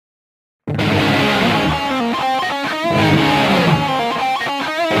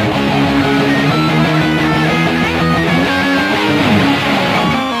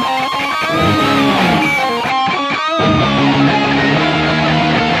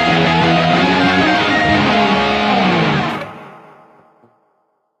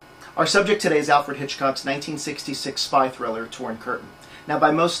Our subject today is Alfred Hitchcock's 1966 spy thriller, Torn Curtain. Now,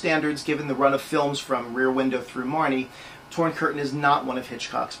 by most standards, given the run of films from Rear Window through Marnie, Torn Curtain is not one of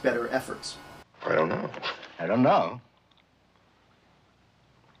Hitchcock's better efforts. I don't know. I don't know.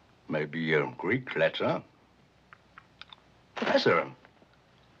 Maybe a Greek letter. Professor.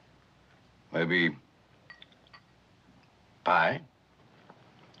 Maybe pi.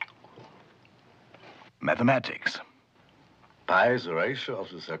 Mathematics. Pi is the ratio of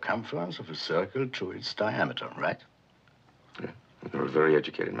the circumference of a circle to its diameter, right? Yeah. You're a very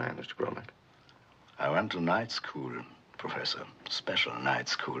educated man, Mr. Gromek. I went to night school, Professor. Special night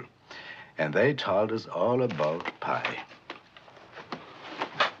school. And they told us all about pi.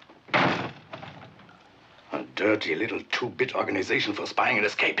 A dirty little two-bit organization for spying and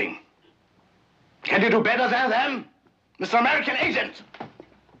escaping. Can you do better than them, Mr. American Agent?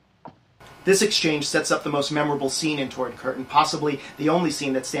 This exchange sets up the most memorable scene in Torn Curtain, possibly the only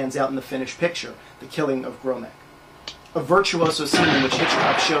scene that stands out in the finished picture, the killing of Gromek. A virtuoso scene in which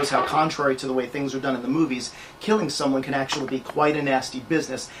Hitchcock shows how, contrary to the way things are done in the movies, killing someone can actually be quite a nasty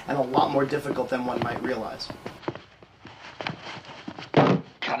business and a lot more difficult than one might realize.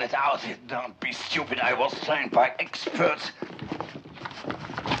 Cut it out. Don't be stupid. I was trained by experts.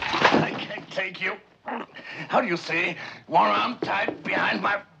 I can't take you. How do you say? One arm tied behind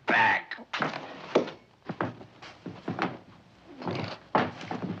my back.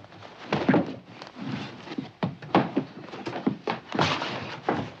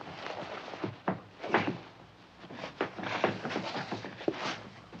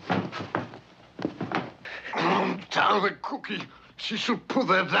 Tell the cookie she should put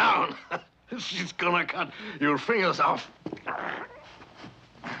that down. She's gonna cut your fingers off.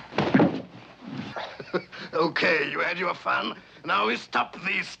 Okay, you had your fun. Now we stop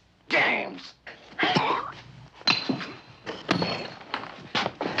these games.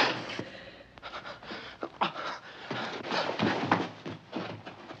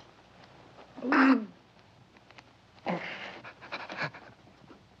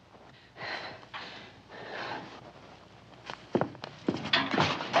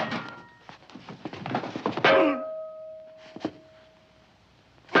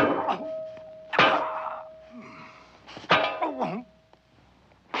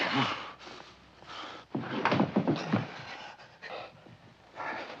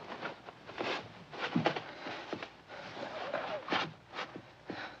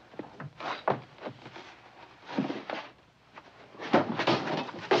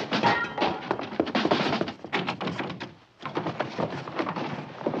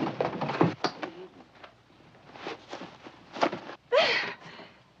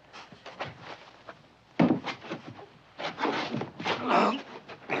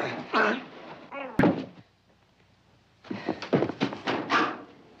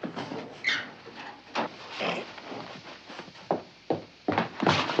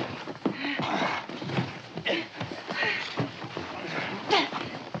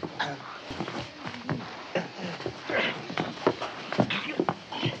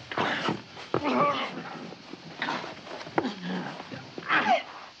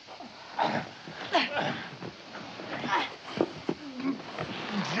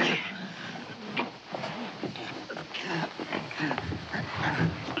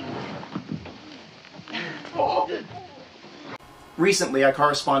 Recently, I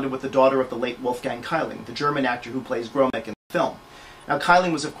corresponded with the daughter of the late Wolfgang Kieling, the German actor who plays Gromek in the film. Now,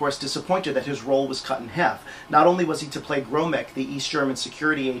 Kieling was, of course, disappointed that his role was cut in half. Not only was he to play Gromek, the East German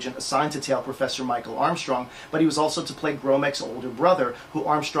security agent assigned to tail Professor Michael Armstrong, but he was also to play Gromek's older brother, who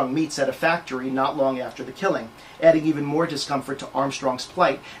Armstrong meets at a factory not long after the killing, adding even more discomfort to Armstrong's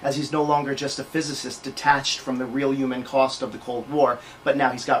plight, as he's no longer just a physicist detached from the real human cost of the Cold War, but now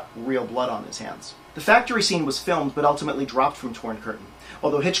he's got real blood on his hands. The factory scene was filmed, but ultimately dropped from Torn Curtain.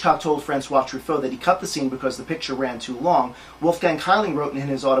 Although Hitchcock told Francois Truffaut that he cut the scene because the picture ran too long, Wolfgang Kieling wrote in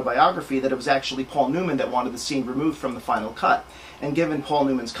his autobiography that it was actually Paul Newman that wanted the scene removed from the final cut. And given Paul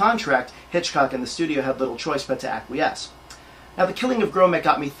Newman's contract, Hitchcock and the studio had little choice but to acquiesce. Now, the killing of Gromek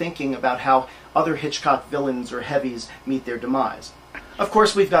got me thinking about how other Hitchcock villains or heavies meet their demise. Of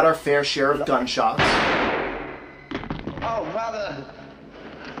course, we've got our fair share of gunshots. Oh, brother,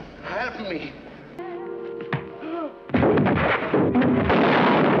 help me.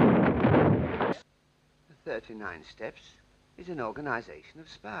 39 Steps is an organization of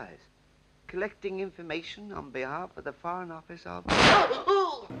spies, collecting information on behalf of the Foreign Office of...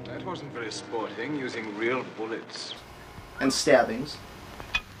 That wasn't very sporting, using real bullets. And stabbings.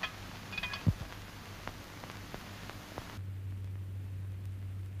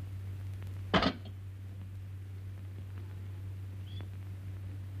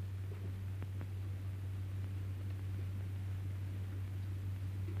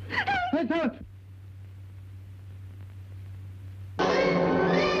 Professor!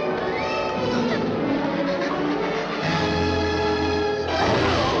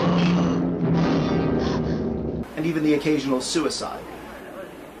 And even the occasional suicide.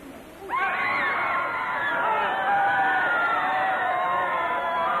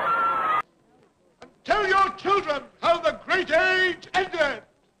 Tell your children how the Great Age ended.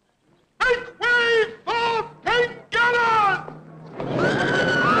 Make way for Painkillers!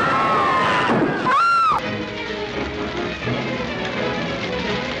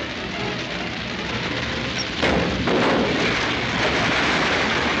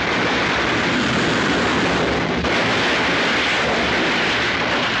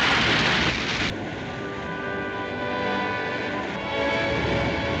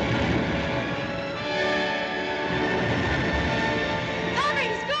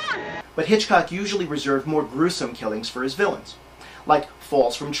 But Hitchcock usually reserved more gruesome killings for his villains, like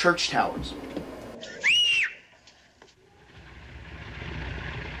falls from church towers.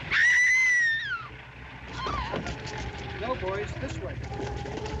 No, boys, this way.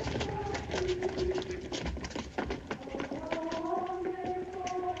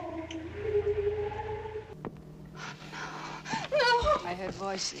 No! I heard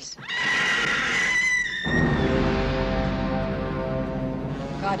voices.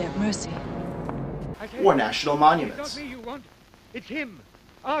 God have mercy. Or national monuments. It's not me you want. It's him.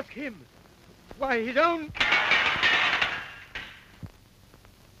 Ask him. Why, his own...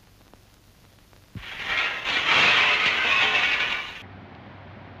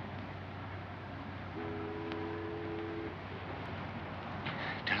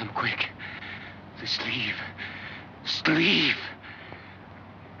 Tell him quick. The sleeve. Sleeve.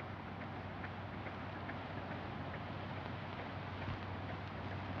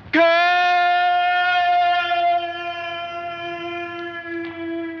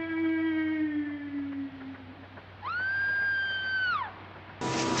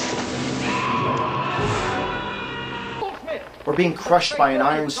 Or being crushed by an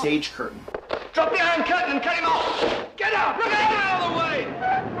iron stage curtain. Drop the iron curtain and cut him off! Get up! Get out of the way!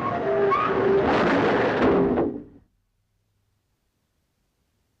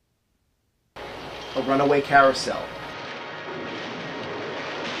 A runaway carousel.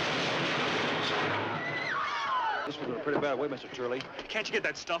 This was in a pretty bad way, Mr. Shirley. Can't you get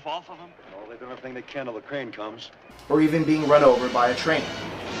that stuff off of him? Oh, they've done everything they can till the crane comes. Or even being run over by a train.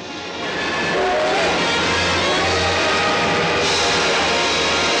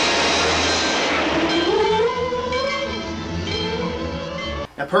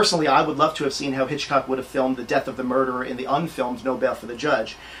 Now, personally, I would love to have seen how Hitchcock would have filmed the death of the murderer in the unfilmed No Bail for the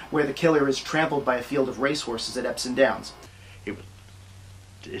Judge, where the killer is trampled by a field of racehorses at Epsom Downs.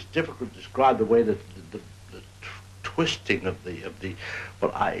 It's difficult to describe the way that the twisting of the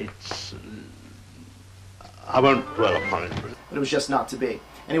but I won't dwell upon it. But it was just not to be.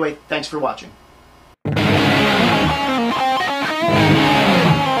 Anyway, thanks for watching.